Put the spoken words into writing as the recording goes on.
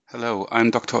Hello,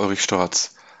 I'm Dr. Ulrich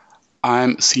Storz.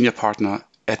 I'm Senior Partner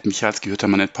at Michalski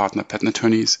Hüttermann & Partner Patent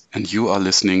Attorneys, and you are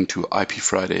listening to IP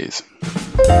Fridays.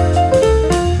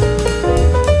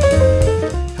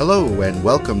 Hello, and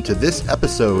welcome to this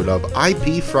episode of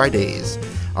IP Fridays.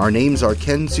 Our names are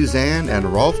Ken Suzanne and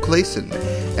Rolf Claessen,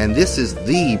 and this is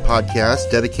the podcast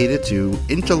dedicated to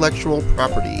intellectual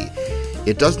property.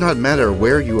 It does not matter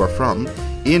where you are from,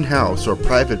 in-house or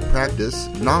private practice,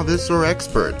 novice or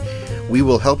expert. We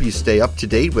will help you stay up to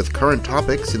date with current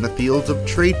topics in the fields of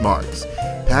trademarks,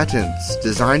 patents,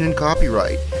 design and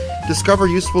copyright, discover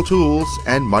useful tools,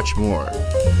 and much more.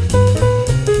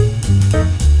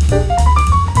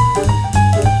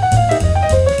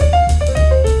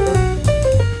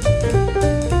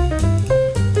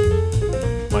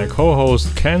 My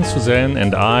co-host Ken Suzanne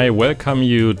and I welcome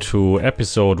you to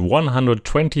episode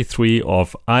 123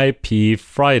 of IP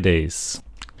Fridays.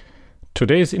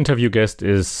 Today's interview guest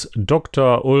is Dr.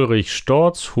 Ulrich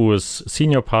Storz, who is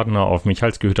Senior Partner of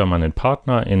Michalski Hüttermann &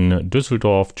 Partner in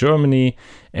Düsseldorf, Germany,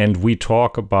 and we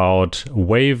talk about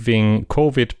waiving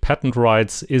COVID patent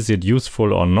rights. Is it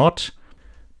useful or not?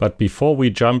 But before we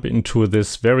jump into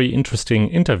this very interesting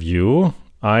interview,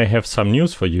 I have some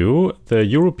news for you. The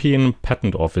European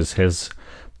Patent Office has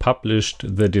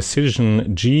published the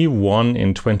decision G1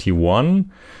 in 21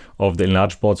 of the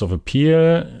Enlarged Boards of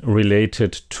Appeal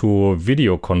related to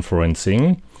video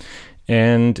conferencing.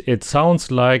 And it sounds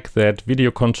like that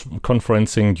video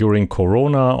conferencing during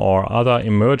Corona or other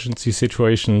emergency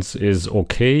situations is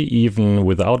okay, even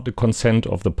without the consent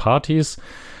of the parties.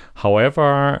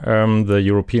 However, the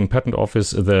European Patent Office,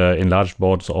 the Enlarged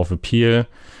Boards of Appeal,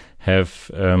 have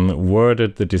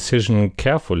worded the decision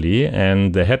carefully,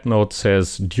 and the headnote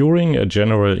says, during a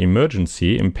general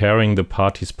emergency impairing the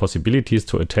parties' possibilities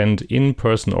to attend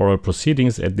in-person oral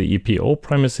proceedings at the EPO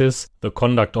premises, the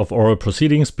conduct of oral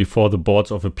proceedings before the Boards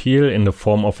of Appeal in the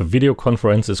form of a video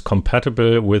conference is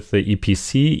compatible with the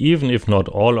EPC, even if not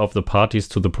all of the parties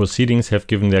to the proceedings have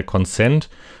given their consent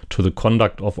to the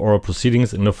conduct of oral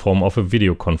proceedings in the form of a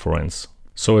video conference.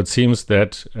 So it seems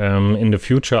that in the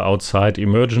future, outside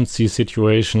emergency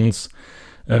situations,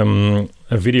 a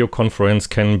video conference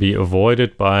can be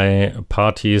avoided by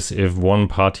parties if one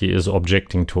party is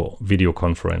objecting to video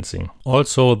conferencing.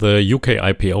 Also, the UK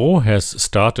IPO has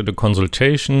started a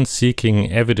consultation seeking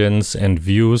evidence and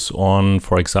views on,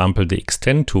 for example, the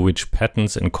extent to which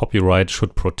patents and copyright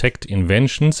should protect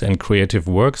inventions and creative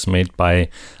works made by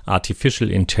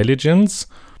artificial intelligence.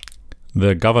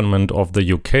 The government of the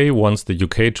UK wants the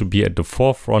UK to be at the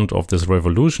forefront of this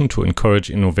revolution to encourage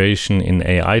innovation in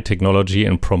AI technology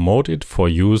and promote it for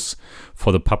use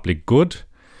for the public good.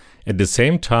 At the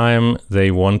same time, they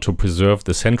want to preserve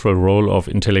the central role of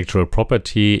intellectual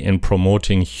property in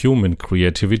promoting human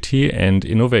creativity and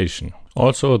innovation.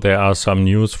 Also, there are some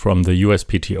news from the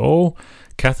USPTO.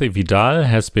 Kathy Vidal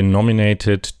has been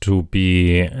nominated to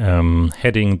be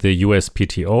heading the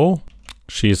USPTO.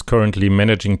 She is currently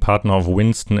managing partner of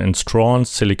Winston & Strawn's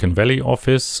Silicon Valley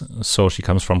office, so she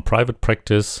comes from private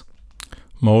practice.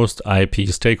 Most IP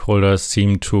stakeholders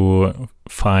seem to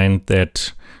find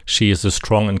that she is a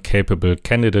strong and capable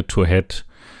candidate to head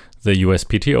the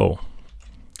USPTO.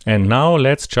 And now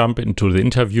let's jump into the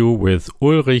interview with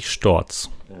Ulrich Storz.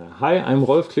 Hi, I'm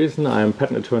Rolf Claessen. I'm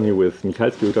patent attorney with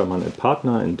Michalski Hüttermann &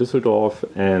 Partner in Düsseldorf,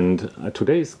 and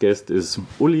today's guest is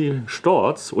Uli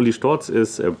Storz. Uli Storz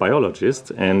is a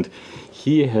biologist, and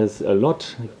he has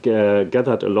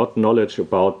gathered a lot knowledge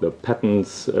about the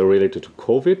patents related to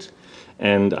COVID.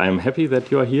 And I'm happy that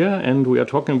you're here, and we are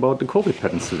talking about the COVID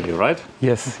patents today, right?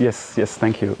 Yes,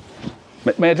 thank you.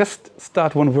 May I just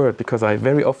start one word, because I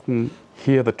very often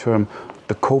hear the term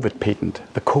the COVID patent.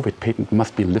 The COVID patent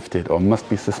must be lifted or must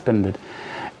be suspended.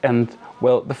 And,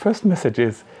 well, the first message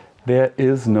is there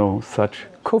is no such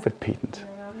COVID patent.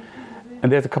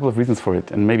 And there's a couple of reasons for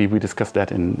it, and maybe we discuss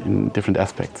that in different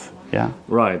aspects. Yeah.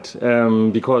 Right,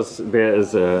 because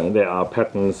there are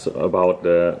patents about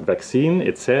the vaccine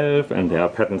itself, and there are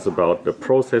patents about the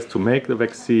process to make the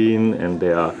vaccine, and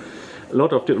there are a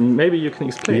lot of maybe you can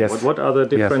explain what are the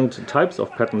different types of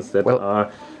patents that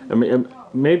are.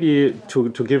 Maybe to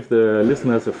give the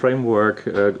listeners a framework,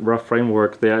 a rough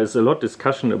framework, there is a lot of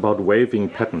discussion about waiving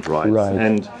patent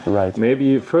rights. Right.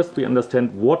 Maybe first we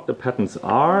understand what the patents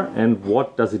are and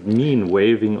what does it mean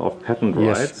waiving of patent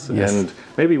rights. Yes. And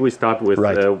maybe we start with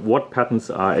what patents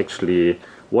are actually,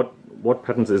 what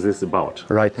patents is this about?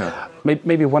 Right. Yeah.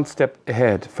 Maybe one step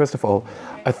ahead. First of all,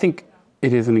 I think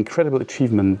it is an incredible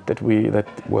achievement that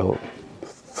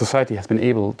society has been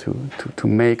able to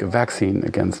make a vaccine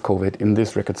against COVID in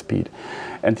this record speed.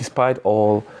 And despite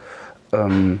all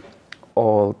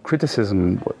all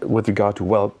criticism with regard to,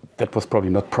 well, that was probably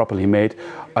not properly made,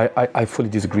 I fully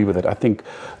disagree with it. I think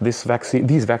these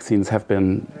vaccines have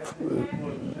been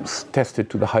tested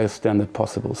to the highest standard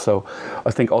possible. So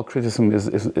I think all criticism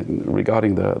is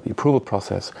regarding the approval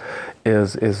process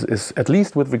is at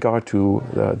least with regard to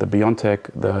the BioNTech,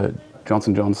 the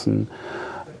Johnson & Johnson,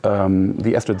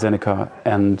 the AstraZeneca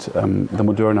and the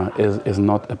Moderna is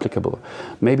not applicable.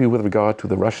 Maybe with regard to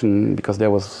the Russian, because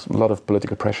there was a lot of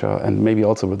political pressure, and maybe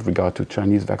also with regard to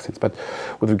Chinese vaccines. But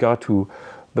with regard to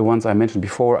the ones I mentioned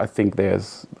before, I think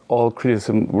there's all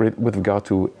criticism with regard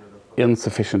to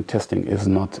insufficient testing is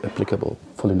not applicable,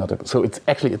 fully not applicable. So it's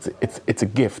actually it's a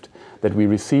gift that we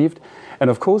received, and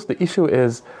of course the issue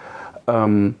is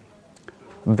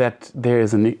that there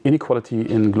is an inequality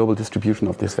in global distribution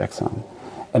of this vaccine.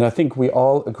 And I think we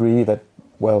all agree that,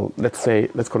 well, let's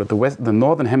call it the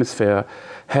Northern Hemisphere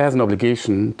has an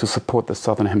obligation to support the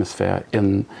Southern Hemisphere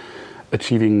in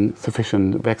achieving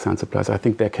sufficient vaccine supplies. I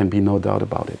think there can be no doubt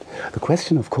about it. The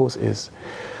question, of course, is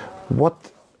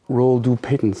what role do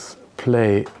patents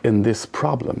play in this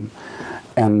problem?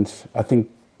 And I think,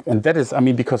 and that is, I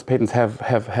mean, because patents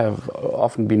have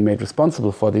often been made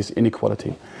responsible for this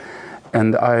inequality.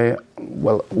 And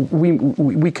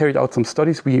we carried out some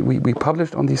studies. We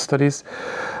published on these studies,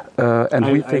 and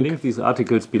I link these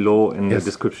articles below in the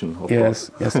description.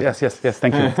 Yes.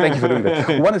 Thank you for doing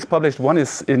that. One is published, one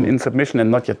is in submission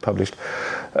and not yet published.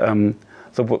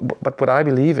 But what I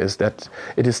believe is that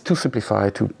it is too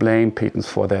simplified to blame patents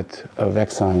for that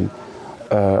vaccine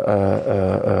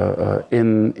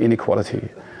inequality.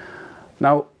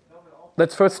 Now,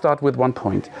 let's first start with one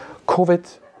point.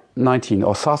 COVID-19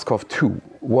 or SARS-CoV-2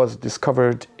 was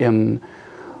discovered in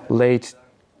late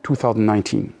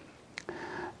 2019.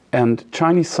 And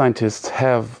Chinese scientists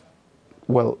have,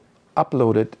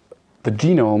 uploaded the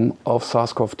genome of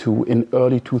SARS-CoV-2 in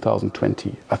early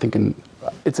 2020. I think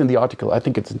it's in the article. I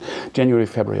think it's in January,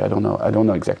 February. I don't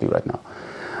know exactly right now.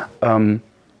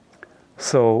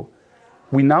 So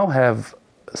we now have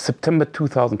September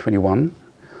 2021.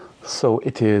 So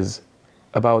it is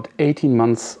about 18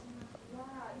 months,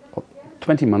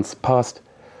 20 months past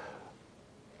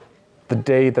the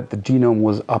day that the genome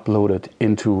was uploaded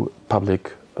into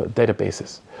public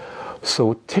databases.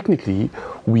 So technically,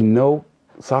 we know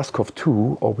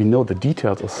SARS-CoV-2, or we know the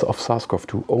details of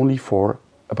SARS-CoV-2 only for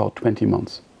about 20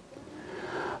 months.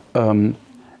 And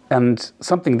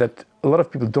something that a lot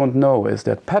of people don't know is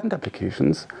that patent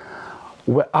applications,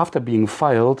 after being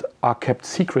filed, are kept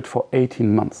secret for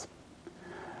 18 months.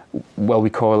 Well, we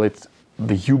call it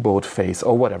the U-boat phase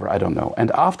or whatever, I don't know.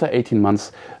 And after 18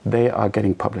 months, they are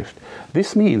getting published.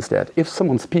 This means that if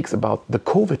someone speaks about the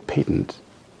COVID patent,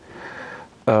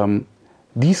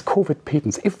 these COVID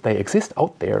patents, if they exist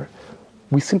out there,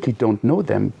 we simply don't know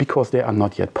them because they are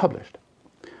not yet published.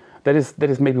 That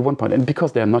is maybe one point. And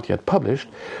because they are not yet published,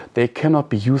 they cannot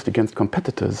be used against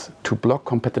competitors to block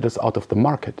competitors out of the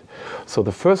market. So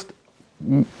the first,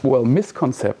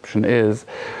 misconception is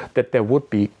that there would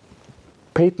be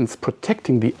patents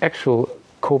protecting the actual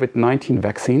COVID-19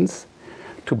 vaccines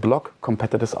to block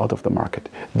competitors out of the market.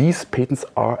 These patents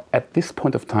are, at this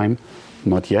point of time,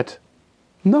 not yet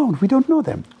known. We don't know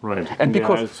them. Right. And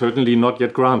because they are certainly not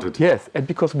yet granted. Yes, and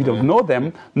because we don't know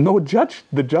them,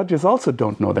 the judges also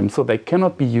don't know them, so they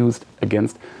cannot be used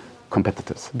against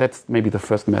competitors. That's maybe the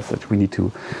first message we need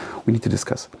to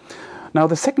discuss. Now,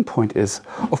 the second point is,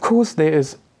 of course, there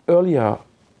is earlier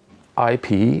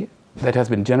IP that has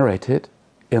been generated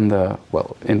in the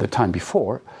time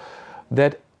before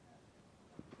that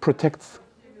protects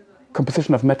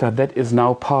composition of matter that is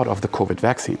now part of the COVID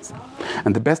vaccines.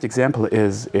 And the best example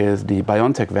is the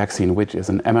BioNTech vaccine, which is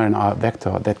an mRNA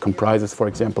vector that comprises, for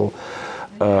example,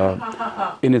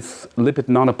 in its lipid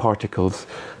nanoparticles,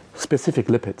 specific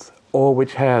lipids, or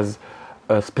which has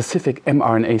a specific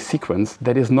mRNA sequence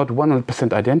that is not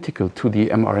 100% identical to the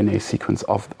mRNA sequence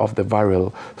of the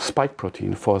viral spike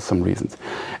protein for some reasons.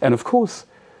 And of course,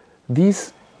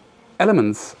 these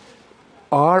elements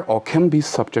are or can be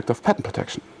subject of patent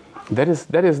protection. There's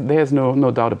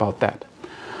no doubt about that.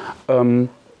 And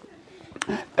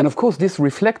of course, this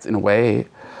reflects in a way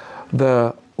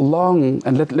the long,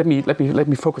 and let me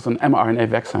focus on mRNA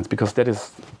vaccines, because that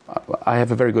is, I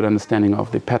have a very good understanding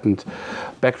of the patent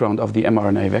background of the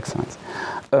mRNA vaccines.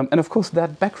 And of course,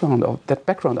 that background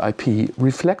IP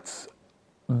reflects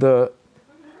the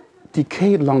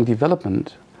decade-long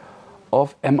development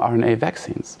of mRNA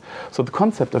vaccines. So the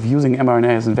concept of using mRNA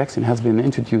as a vaccine has been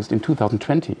introduced in 2000,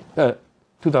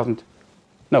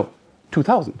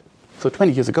 so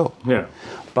 20 years ago, yeah,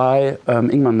 by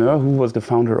Ingmar Noer, who was the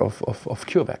founder of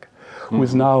CureVac. who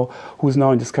is now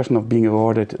in discussion of being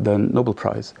awarded the Nobel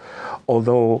Prize,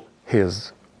 although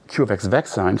his CureVac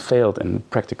vaccine failed in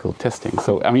practical testing.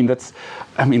 So that's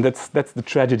the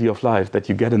tragedy of life, that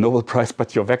you get a Nobel Prize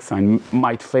but your vaccine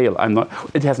might fail.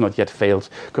 It has not yet failed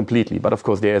completely, but of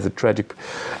course there is a tragic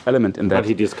element in that. But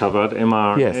he discovered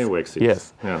mRNA vaccines.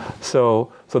 Yes. Yeah.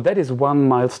 So that is one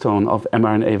milestone of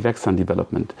mRNA vaccine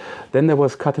development. Then there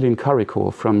was Katalin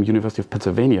Karikó from University of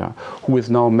Pennsylvania, who is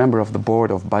now a member of the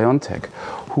board of BioNTech,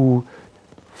 who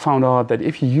found out that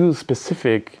if you use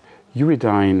specific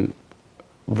uridine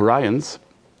variants,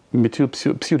 methyl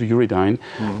pseudouridine,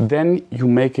 then you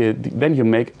make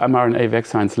mRNA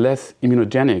vaccines less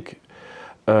immunogenic,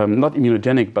 not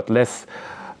immunogenic, but less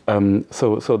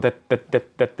so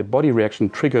that the body reaction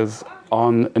triggers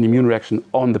on an immune reaction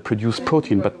on the produced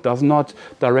protein, but does not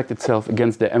direct itself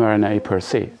against the mRNA per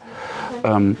se.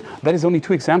 That is only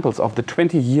two examples of the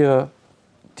 20-year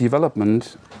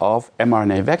development of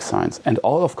mRNA vaccines, and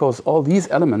all these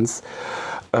elements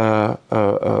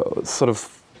sort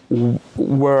of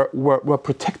were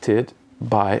protected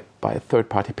by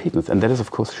third-party patents, and that is of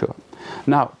course sure.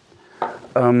 Now,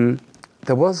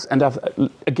 there was, and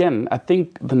again, I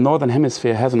think the Northern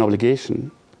Hemisphere has an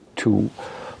obligation to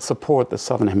support the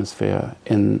Southern Hemisphere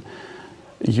in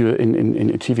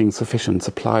achieving sufficient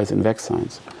supplies in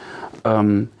vaccines.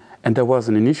 And there was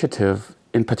an initiative,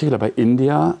 in particular by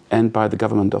India and by the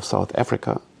government of South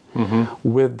Africa,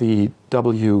 with the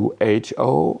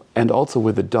WHO and also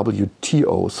with the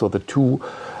WTO, so the two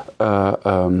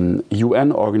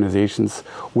UN organizations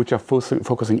which are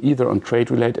focusing either on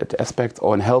trade-related aspects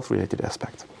or on health-related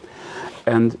aspects.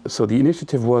 And so the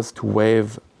initiative was to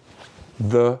waive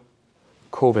the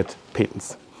COVID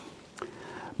patents,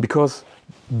 because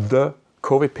the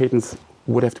COVID patents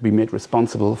would have to be made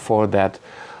responsible for that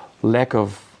lack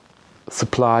of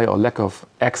supply or lack of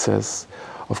access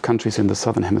of countries in the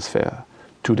Southern Hemisphere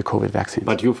to the COVID vaccine.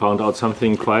 But you found out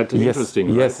something quite interesting,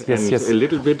 right? Yes. A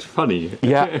little bit funny.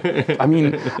 Yeah, I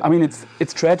mean,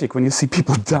 it's tragic when you see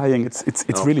people dying.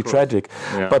 It's really tragic.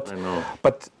 Yeah, but I know.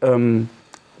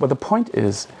 But the point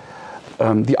is,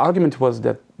 the argument was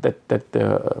that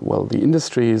the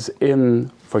industries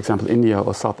in, for example, India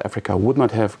or South Africa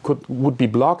would be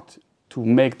blocked to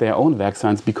make their own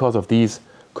vaccines because of these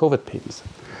COVID patents.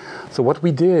 So what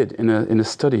we did in a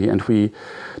study, and we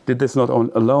did this not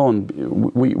alone,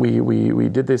 we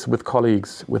did this with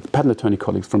colleagues, with patent attorney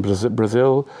colleagues from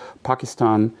Brazil,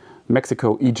 Pakistan,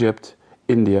 Mexico, Egypt,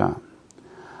 India.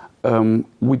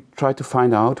 We tried to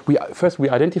find out, first we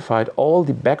identified all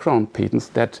the background patents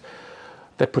that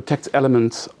protects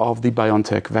elements of the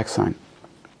BioNTech vaccine.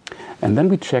 And then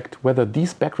we checked whether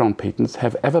these background patents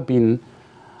have ever been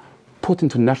put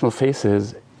into national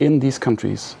phases in these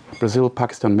countries: Brazil,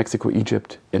 Pakistan, Mexico,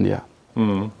 Egypt, India.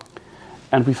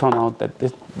 And we found out that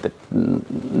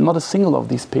not a single of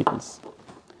these patents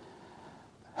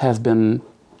has been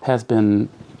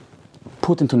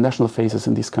put into national phases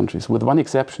in these countries, with one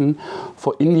exception.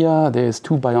 For India, there's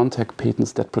 2 BioNTech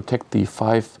patents that protect the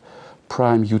 5'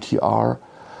 UTR,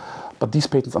 but these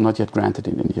patents are not yet granted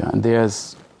in India. And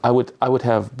I would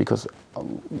have, because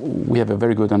we have a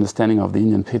very good understanding of the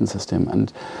Indian patent system,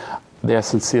 and there are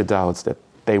sincere doubts that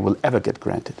they will ever get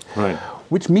granted. Right.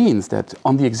 Which means that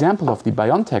on the example of the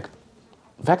BioNTech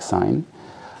vaccine,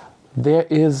 there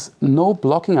is no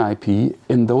blocking IP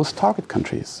in those target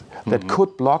countries that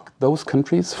could block those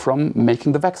countries from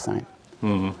making the vaccine.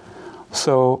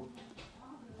 So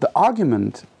the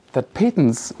argument that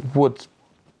patents would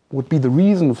be the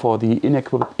reason for the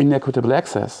inequitable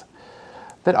access,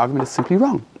 that argument is simply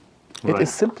wrong. It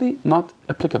is simply not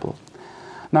applicable.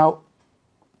 Now,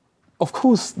 of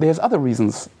course, there's other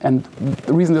reasons, and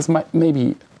the reason is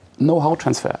maybe know-how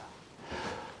transfer,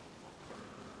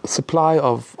 supply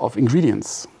of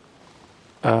ingredients,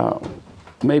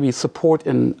 maybe support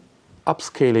in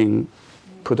upscaling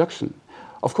production.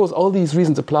 Of course, all these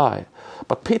reasons apply,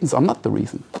 but patents are not the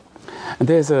reason. And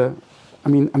there's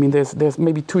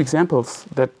maybe 2 examples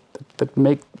that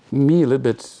make me a little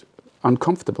bit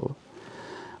uncomfortable.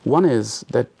 One is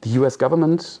that the U.S.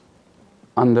 government,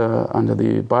 under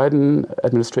the Biden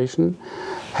administration,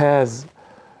 has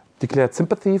declared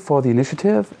sympathy for the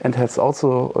initiative and has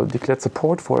also declared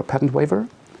support for a patent waiver.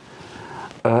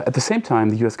 At the same time,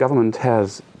 the U.S. government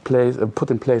has put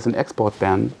in place an export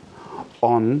ban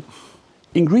on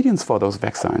ingredients for those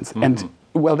vaccines, and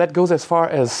that goes as far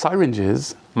as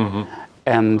syringes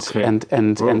and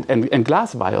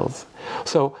glass vials.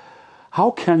 So, how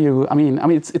can you?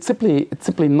 It's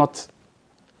simply not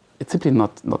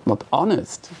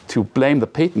honest to blame the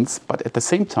patents, but at the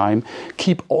same time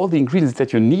keep all the ingredients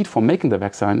that you need for making the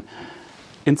vaccine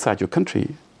inside your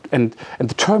country and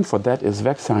the term for that is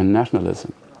vaccine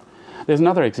nationalism. There's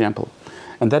another example,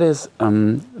 and that is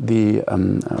the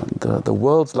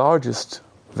world's largest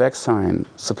vaccine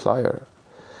supplier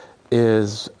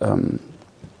is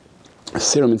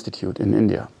Serum Institute in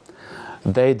India.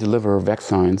 They deliver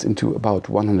vaccines into about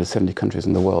 170 countries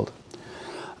in the world.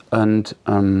 And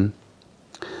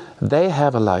they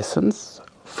have a license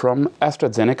from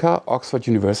AstraZeneca, Oxford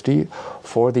University,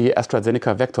 for the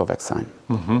AstraZeneca vector vaccine.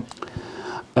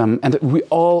 And we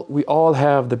all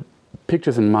have the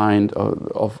pictures in mind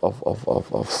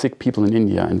of sick people in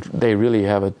India, and they really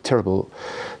have a terrible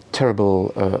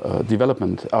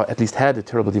development, or at least had a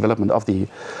terrible development of the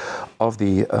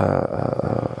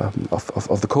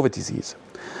COVID disease.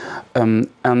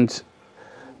 And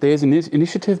there is an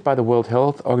initiative by the World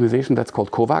Health Organization that's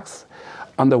called COVAX,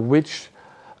 under which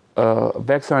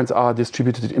vaccines are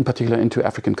distributed in particular into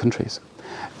African countries.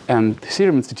 And the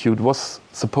Serum Institute was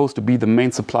supposed to be the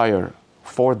main supplier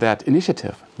for that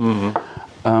initiative, on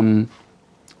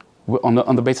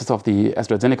the basis of the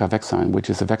AstraZeneca vaccine, which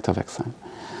is a vector vaccine.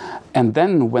 And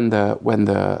then when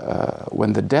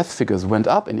the death figures went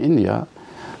up in India,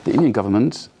 the Indian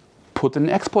government put an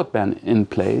export ban in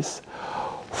place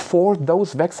for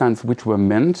those vaccines which were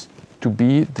meant to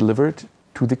be delivered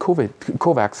to the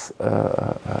COVAX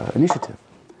initiative,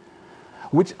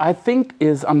 which I think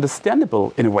is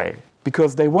understandable in a way,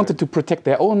 because they wanted to protect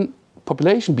their own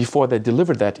population before they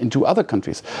delivered that into other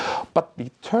countries. But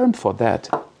the term for that,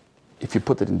 if you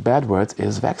put it in bad words,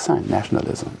 is vaccine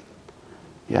nationalism.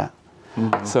 Yeah.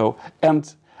 So,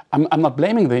 and I'm not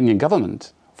blaming the Indian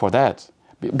government for that,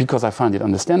 because I find it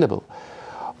understandable.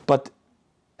 But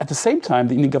at the same time,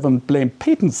 the Indian government blamed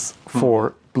patents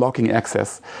for blocking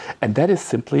access. And that is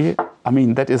simply,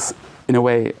 that is, in a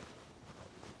way,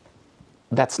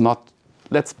 that's not,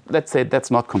 let's say that's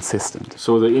not consistent.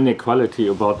 So the inequality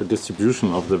about the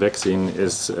distribution of the vaccine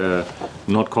is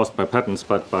not caused by patents,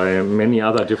 but by many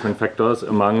other different factors,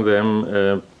 among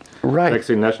them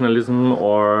vaccine nationalism,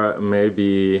 or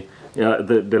maybe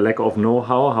the lack of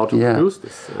know-how how to produce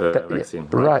this vaccine.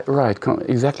 Right,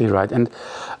 exactly right. And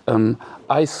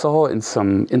I saw in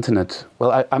some internet.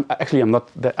 Well, I'm not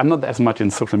as much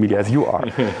in social media as you are,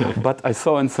 but I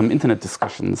saw in some internet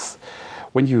discussions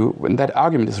when that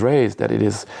argument is raised that it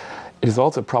is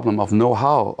also a problem of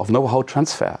know-how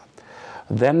transfer.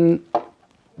 Then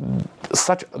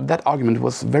that argument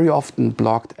was very often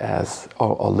blocked as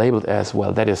or labeled as,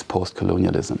 well, that is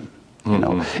post-colonialism. You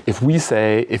know, if we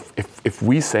say,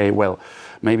 well,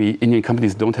 maybe Indian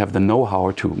companies don't have the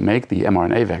know-how to make the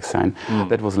mRNA vaccine,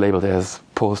 that was labeled as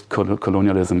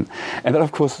post-colonialism. And that,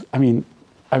 of course,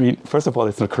 first of all,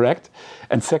 it's not correct,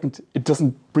 and second, it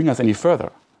doesn't bring us any further.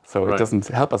 So it doesn't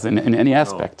help us in any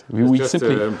aspect. No, we just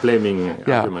simply a blaming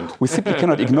argument. We simply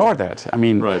cannot ignore that.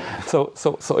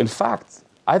 So in fact,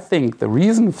 I think the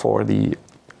reason for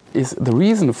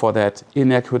that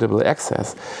inequitable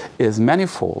access is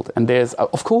manifold. And there's,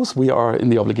 of course, we are in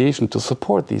the obligation to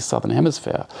support the Southern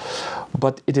Hemisphere,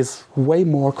 but it is way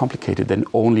more complicated than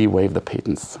only waive the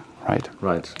patents, right?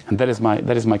 Right. And that is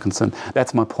my concern.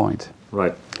 That's my point.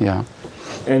 Right. Yeah.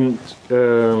 And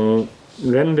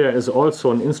then there is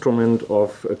also an instrument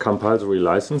of compulsory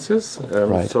licenses.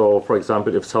 Right. So, for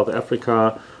example, if South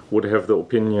Africa would have the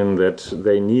opinion that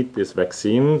they need this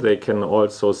vaccine, they can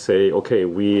also say, okay,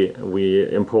 we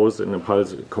impose a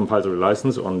compulsory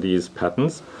license on these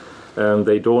patents.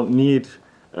 They don't need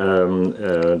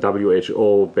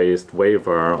WHO-based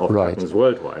waiver of patents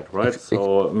worldwide, right?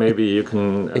 So maybe you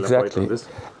can elaborate on this.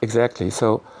 Exactly.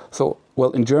 So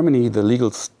well, in Germany, the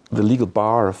legal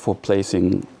bar for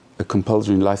placing a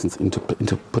compulsory license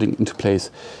putting into place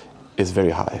is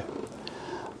very high.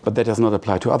 But that does not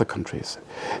apply to other countries.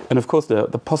 And of course,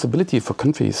 the possibility for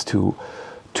countries to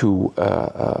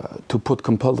put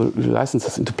compulsory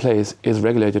licenses into place is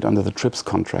regulated under the TRIPS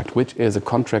contract, which is a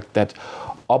contract that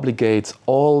obligates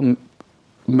all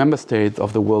member states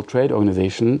of the World Trade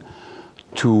Organization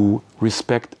to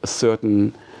respect a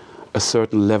certain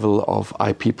level of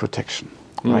IP protection,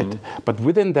 right? But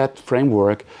within that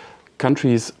framework,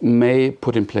 countries may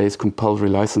put in place compulsory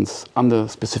license under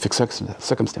specific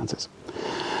circumstances.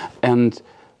 And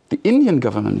the Indian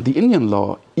government, the Indian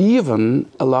law, even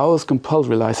allows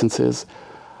compulsory licenses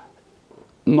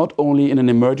not only in an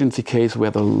emergency case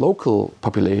where the local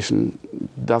population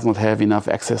does not have enough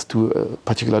access to a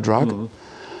particular drug,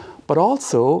 but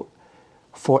also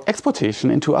for exportation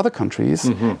into other countries,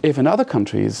 if in other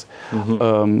countries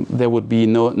there would be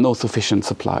no sufficient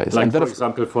supplies. Like, for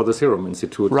example, for the Serum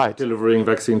Institute, delivering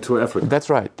vaccine to Africa. That's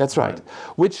right.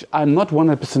 Which I'm not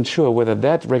 100% sure whether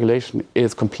that regulation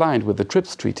is compliant with the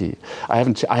TRIPS treaty. I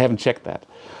haven't checked that.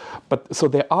 But so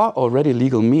there are already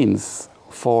legal means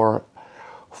for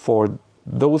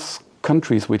those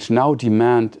countries which now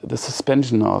demand the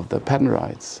suspension of the patent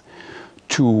rights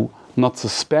to not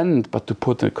suspend, but to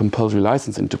put a compulsory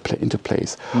license into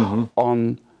place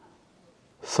on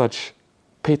such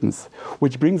patents.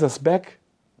 Which brings us back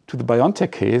to the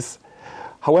BioNTech case.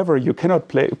 However, you cannot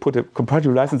put a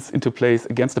compulsory license into place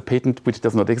against a patent which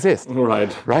does not exist.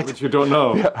 Right. Which you don't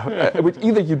know. Which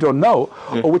either you don't know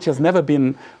or which has never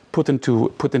been put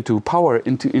into power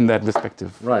in that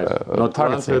respective not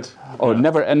target state, or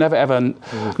never ever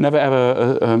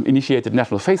initiated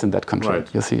national phase in that country.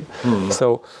 Right. You see,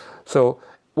 so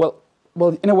well,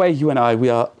 in a way, you and I, we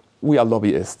are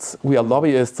lobbyists. We are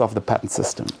lobbyists of the patent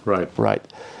system. Right.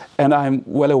 And I'm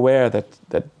well aware that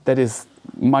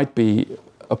might be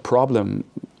a problem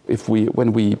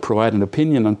when we provide an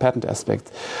opinion on patent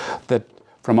aspects, that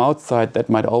from outside that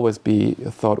might always be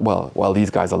thought, well, these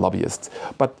guys are lobbyists.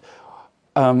 But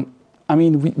I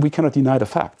mean, we cannot deny the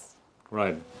facts.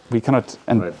 Right. We cannot.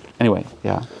 And anyway,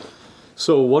 yeah.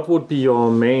 So what would be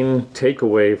your main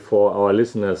takeaway for our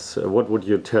listeners? What would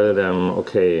you tell them?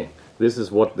 Okay, this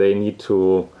is what they need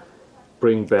to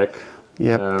bring back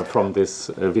from this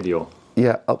video.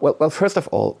 Yeah. Well, first of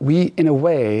all, we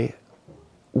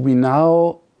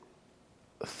now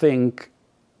think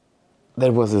that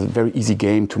it was a very easy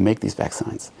game to make these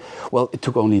vaccines. Well, it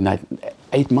took only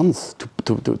 8 months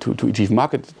to achieve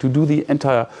market, to do the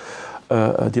entire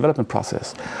development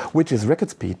process, which is record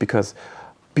speed, because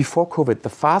before COVID, the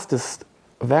fastest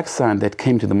vaccine that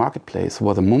came to the marketplace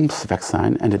was a mumps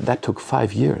vaccine, and that took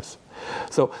 5 years.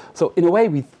 So in a way,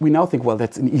 we now think, well,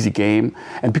 that's an easy game,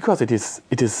 and because it is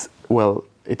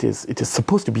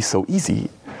supposed to be so easy.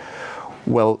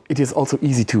 Well, it is also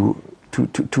easy to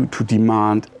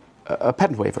demand a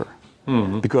patent waiver,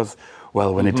 because,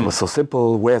 well, when it was so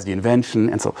simple, where's the invention?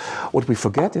 And so what we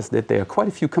forget is that there are quite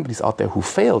a few companies out there who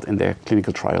failed in their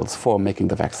clinical trials for making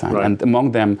the vaccine. Right. And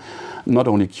among them, not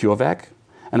only CureVac,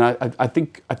 and I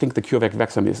think the CureVac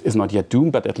vaccine is not yet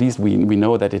doomed, but at least we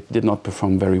know that it did not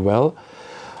perform very well.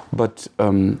 But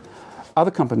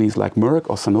other companies like Merck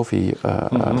or Sanofi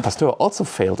Pasteur also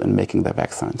failed in making their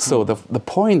vaccine. So the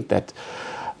point that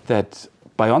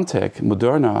BioNTech,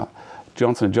 Moderna,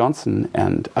 Johnson & Johnson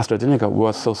and AstraZeneca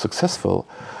were so successful,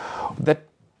 that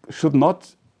should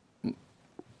not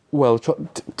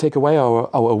take away our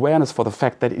awareness for the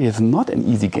fact that it is not an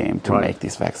easy game to make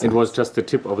these vaccines. It was just the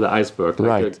tip of the iceberg,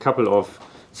 like a couple of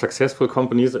successful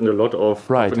companies and a lot of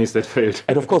companies that failed.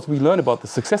 And of course, we learn about the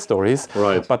success stories,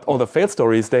 but all the failed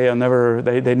stories, they never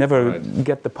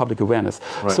get the public awareness.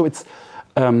 Right. So it's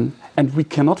and we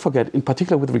cannot forget, in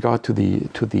particular with regard to the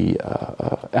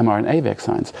mRNA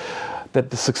vaccines, that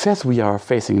the success we are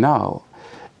facing now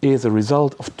is a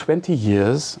result of 20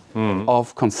 years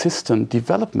of consistent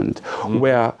development,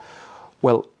 where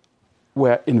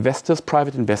investors,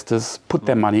 private investors, put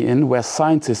their money in, where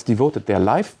scientists devoted their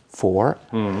life for.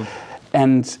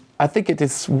 And I think it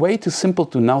is way too simple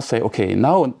to now say, okay,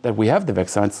 now that we have the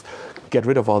vaccines, get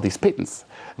rid of all these patents.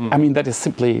 I mean, that is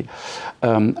simply,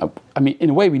 in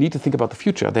a way, we need to think about the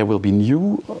future. There will be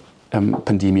new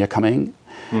pandemia coming,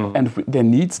 and there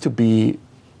needs to be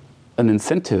an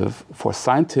incentive for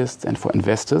scientists and for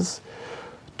investors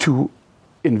to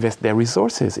invest their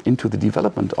resources into the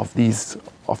development of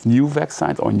new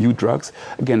vaccines or new drugs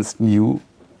against new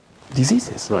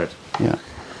diseases. Right. Yeah.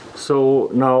 So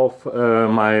now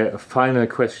my final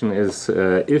question is,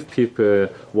 if people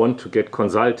want to get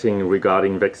consulting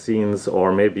regarding vaccines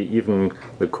or maybe even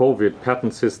the COVID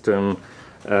patent system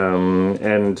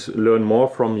and learn more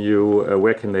from you,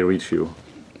 where can they reach you?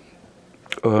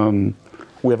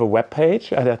 We have a web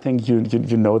page, and I think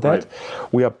you know that.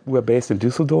 Right. We're based in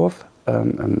Düsseldorf,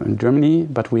 in Germany,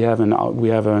 but we have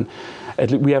a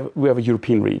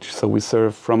European reach. So we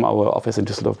serve from our office in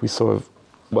Düsseldorf. We serve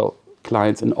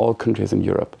clients in all countries in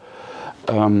Europe.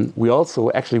 We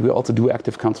also do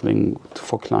active counseling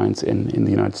for clients in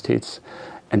the United States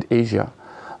and Asia.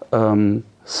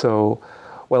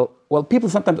 Well, people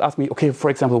sometimes ask me, okay, for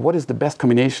example, what is the best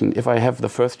combination? If I have the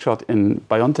first shot in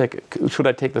BioNTech, should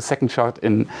I take the second shot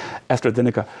in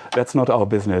AstraZeneca? That's not our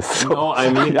business. So, no, I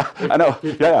mean, I know.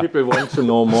 People want to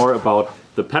know more about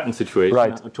the patent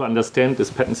situation, to understand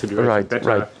this patent situation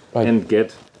better, and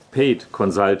get paid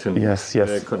consultant. Yes.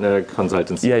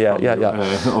 Consultants. Yeah.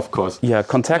 Of course. Yeah,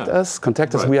 contact us.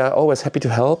 We are always happy to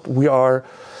help. We are.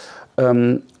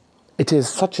 It is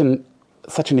such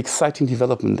such an exciting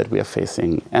development that we are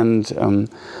facing, and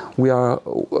we are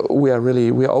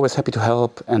always happy to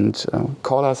help. And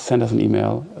call us, send us an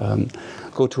email,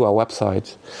 go to our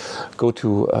website, go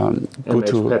to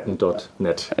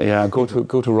mhpatent.net. Yeah, go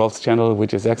to Rolf's channel,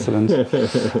 which is excellent.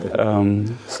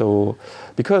 So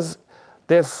because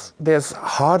there's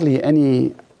hardly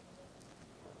any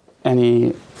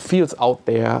fields out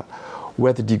there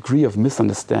where the degree of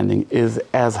misunderstanding is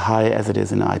as high as it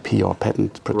is in IP or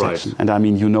patent protection. Right. And I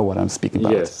mean, you know what I'm speaking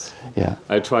about. Yes. Yeah.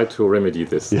 I try to remedy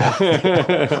this. Yeah.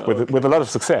 with a lot of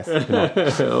success. You know.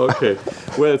 Okay.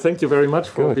 Well, thank you very much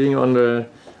for Good. being on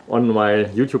my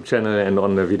YouTube channel and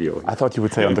on the video. I thought you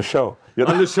would say on the show.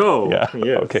 On the show. Yeah.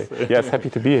 Yes. Okay. Yes, happy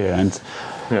to be here, and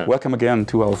welcome again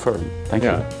to our firm. Thank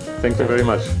you. Thank you very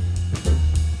much.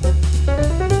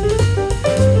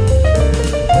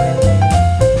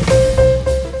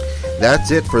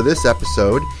 That's it for this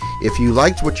episode. If you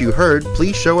liked what you heard,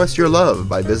 please show us your love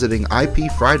by visiting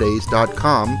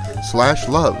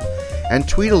ipfridays.com/love and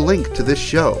tweet a link to this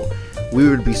show. We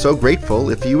would be so grateful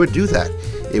if you would do that.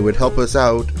 It would help us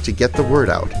out to get the word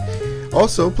out.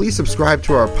 Also, please subscribe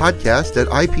to our podcast at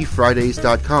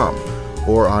ipfridays.com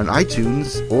or on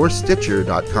iTunes or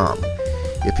Stitcher.com.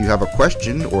 If you have a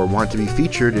question or want to be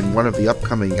featured in one of the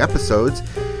upcoming episodes,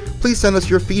 please send us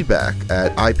your feedback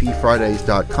at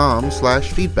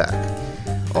ipfridays.com/feedback.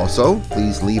 Also,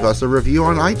 please leave us a review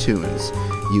on iTunes.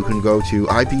 You can go to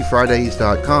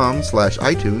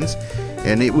ipfridays.com/iTunes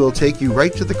and it will take you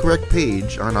right to the correct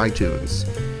page on iTunes.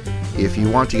 If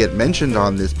you want to get mentioned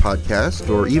on this podcast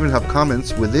or even have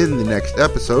comments within the next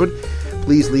episode,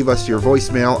 please leave us your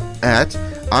voicemail at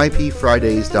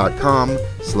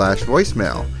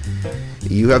ipfridays.com/voicemail.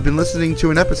 You have been listening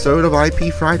to an episode of IP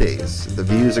Fridays. The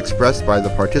views expressed by the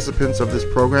participants of this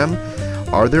program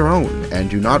are their own and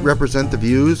do not represent the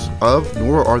views of,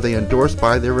 nor are they endorsed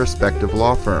by their respective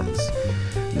law firms.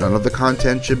 None of the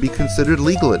content should be considered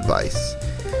legal advice.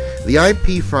 The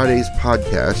IP Fridays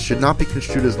podcast should not be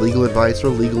construed as legal advice or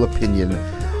legal opinion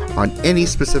on any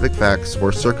specific facts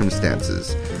or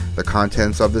circumstances. The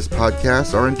contents of this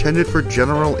podcast are intended for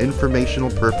general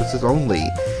informational purposes only,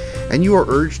 and you are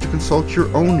urged to consult your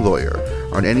own lawyer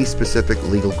on any specific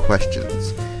legal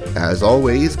questions. As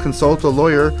always, consult a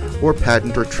lawyer or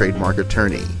patent or trademark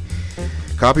attorney.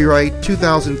 Copyright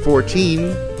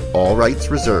 2014, all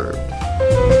rights reserved.